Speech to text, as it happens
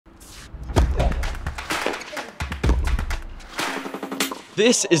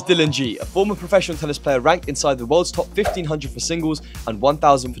This is Dylan G, a former professional tennis player ranked inside the world's top 1500 for singles and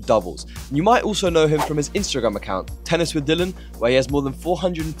 1000 for doubles. And you might also know him from his Instagram account, Tennis with Dylan, where he has more than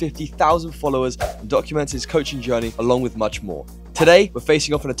 450,000 followers and documents his coaching journey along with much more. Today, we're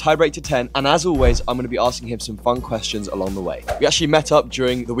facing off in a tiebreak to 10, and as always, I'm going to be asking him some fun questions along the way. We actually met up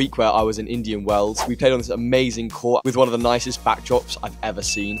during the week where I was in Indian Wells. We played on this amazing court with one of the nicest backdrops I've ever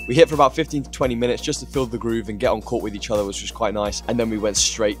seen. We hit for about 15 to 20 minutes just to feel the groove and get on court with each other, which was quite nice, and then we went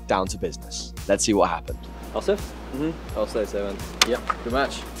straight down to business. Let's see what happened. I'll serve? I'll stay so, man. Yep, good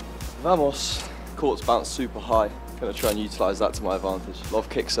match. Vamos. Court's bounced super high. Gonna try and utilise that to my advantage. A lot of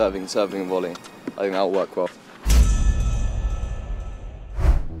kick serving and volleying. I think that'll work well.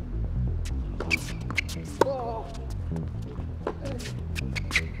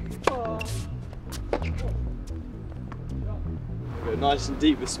 Go nice and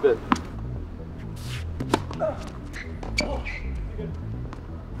deep with spin.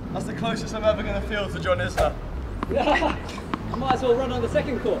 That's the closest I'm ever going to feel to John Isner. Yeah, I might as well run on the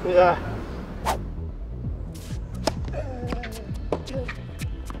second court. Yeah.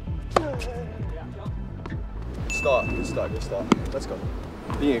 Good start. Let's go.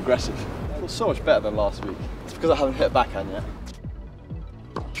 Being aggressive. I feel so much better than last week. It's because I haven't hit a backhand yet.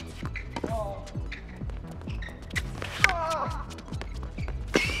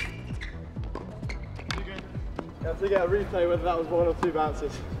 You have to get a replay whether that was 1 or 2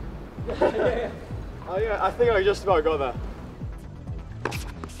 bounces. Yeah. I think I just about got there.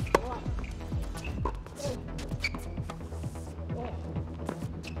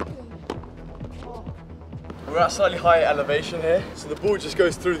 We're at slightly higher elevation here, so the ball just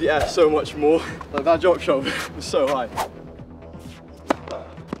goes through the air so much more. Like that drop shot was so high.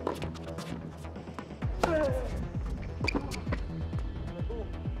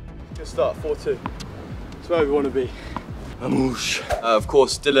 Good start, 4-2. That's where we want to be. Amouche. Of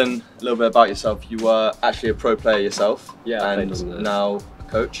course, Dylan, a little bit about yourself. You were actually a pro player yourself. Yeah, and now a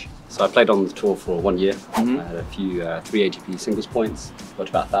coach. So I played on the tour for 1 year. I had a few 3 ATP singles points, got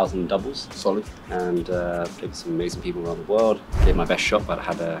about 1,000 doubles. Solid. And played with some amazing people around the world. Gave my best shot, but I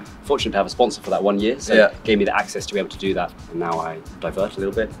had fortunate to have a sponsor for that 1 year, so it gave me the access to be able to do that. And now I divert a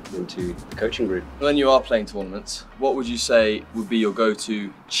little bit into the coaching route. When you are playing tournaments, what would you say would be your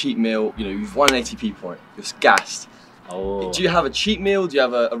go-to cheat meal? You know, you've won an ATP point, you're gassed. Oh. Do you have a cheat meal? Do you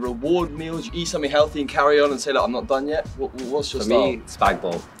have a reward meal? Do you eat something healthy and carry on and say, look, I'm not done yet? What's your style? For me, spag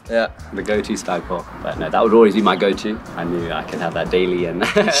bowl. Yeah. The go-to spag bowl. But no, that would always be my go-to. I knew I could have that daily and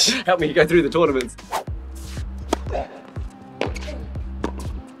help me go through the tournaments.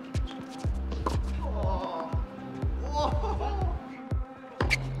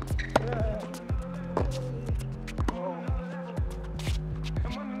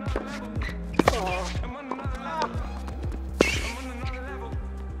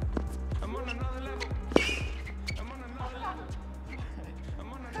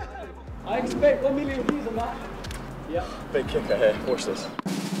 I expect 1 million views on that. Yeah. Big kicker here. Watch this.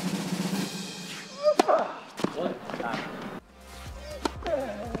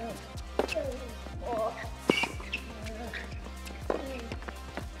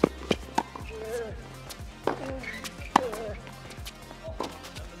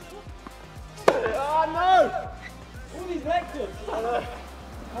 Oh no! All these lectures.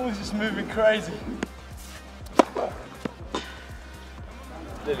 Ball is just moving crazy.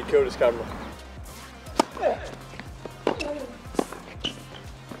 Nearly killed his camera.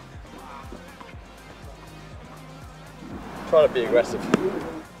 Trying to be aggressive.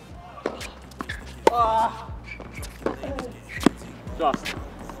 Just.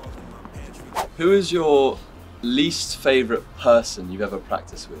 Who is your least favourite person you've ever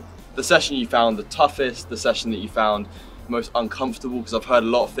practiced with? The session you found the toughest, the session that you found most uncomfortable, because I've heard a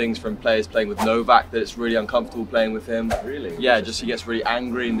lot of things from players playing with Novak that it's really uncomfortable playing with him. Really? Yeah, just he gets really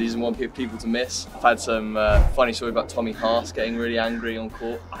angry and he doesn't want people to miss. I've had some funny story about Tommy Haas getting really angry on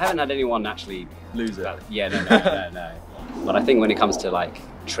court. I haven't had anyone actually lose it. Yeah, no. But I think when it comes to like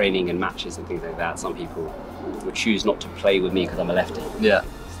training and matches and things like that, some people would choose not to play with me because I'm a lefty. Yeah,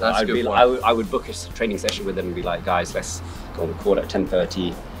 that's a good point. I would book a training session with them and be like, guys, let's go on the court at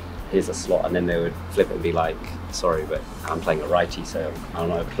 10:30. Here's a slot, and then they would flip it and be like, sorry, but I'm playing a righty, so I don't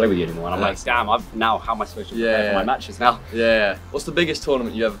know, play with you anymore. And I'm like, damn, now how am I supposed to prepare for my matches now? Yeah. What's the biggest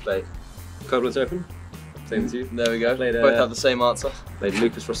tournament you ever played? Coldwell's Open, same as you. There we go. Both have the same answer. Played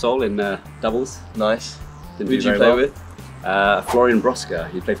Lucas Rosol in doubles. Nice. Who did you play with? Florian Broska.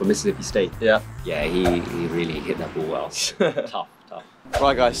 He played for Mississippi State. Yeah. Yeah, he really hit that ball well. Tough.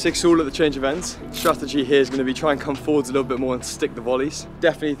 Right guys, 6-all at the change of ends. Strategy here is going to be try and come forwards a little bit more and stick the volleys.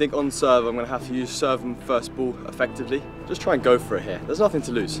 Definitely think on serve I'm going to have to use serve and first ball effectively. Just try and go for it here. There's nothing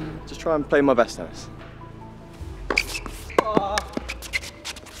to lose. Just try and play my best tennis.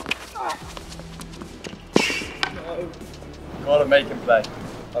 No. Gotta make him play.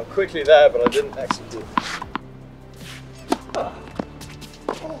 I'm quickly there, but I didn't execute.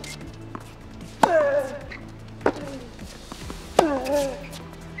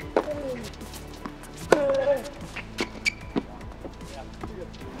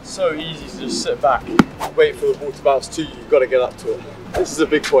 So easy to just sit back, wait for the ball to bounce to you, you've got to get up to it. This is a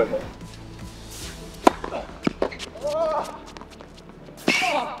big point here.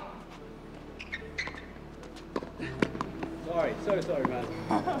 Sorry, so sorry, man.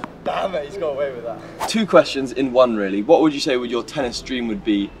 Damn it, he's got away with that. 2 questions in one really. What would you say your tennis dream would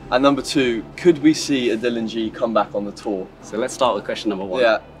be? And number 2, could we see a Dylan G come back on the tour? So let's start with question number 1.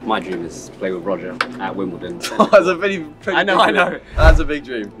 Yeah. My dream is to play with Roger at Wimbledon. That's a pretty I know. That's a big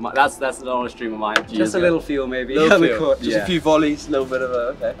dream. That's an honest dream of mine. Just a little feel maybe. Little feel. Just a few volleys, a little bit of a,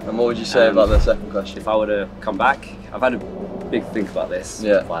 okay. And what would you say about the second question? If I were to come back, I've had a big think about this.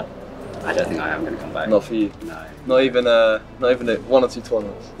 Yeah. But I don't think I am going to come back. Not for you? No. Not even 1 or 2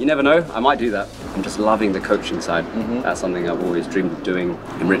 tournaments? You never know, I might do that. I'm just loving the coaching side. That's something I've always dreamed of doing,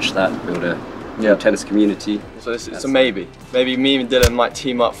 enrich that, build a tennis community. So it's a maybe. Maybe me and Dylan might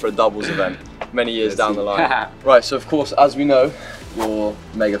team up for a doubles event many years down the line. Right, so of course, as we know, you're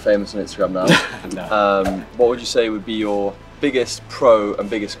mega famous on Instagram now. No. What would you say would be your biggest pro and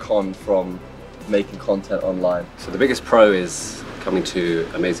biggest con from making content online? So the biggest pro is coming to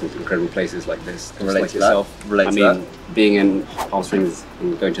amazing, incredible places like this. Relate like to yourself. Relate I to mean, being in Palm Springs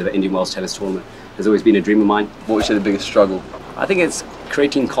and going to the Indian Wells tennis tournament has always been a dream of mine. What would you say the biggest struggle? I think it's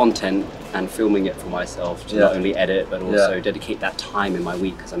creating content and filming it for myself to not only edit but also dedicate that time in my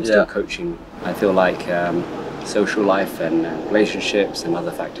week because I'm still coaching. I feel like social life and relationships and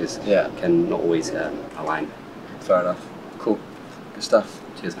other factors can not always align. Fair enough. Cool. Good stuff.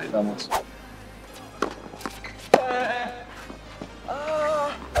 Cheers, mate. Vamos.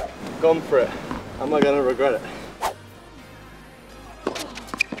 Gone for it. Am I going to regret it?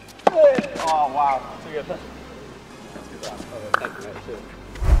 Oh wow. Too good. Thank you, mate. Cheers.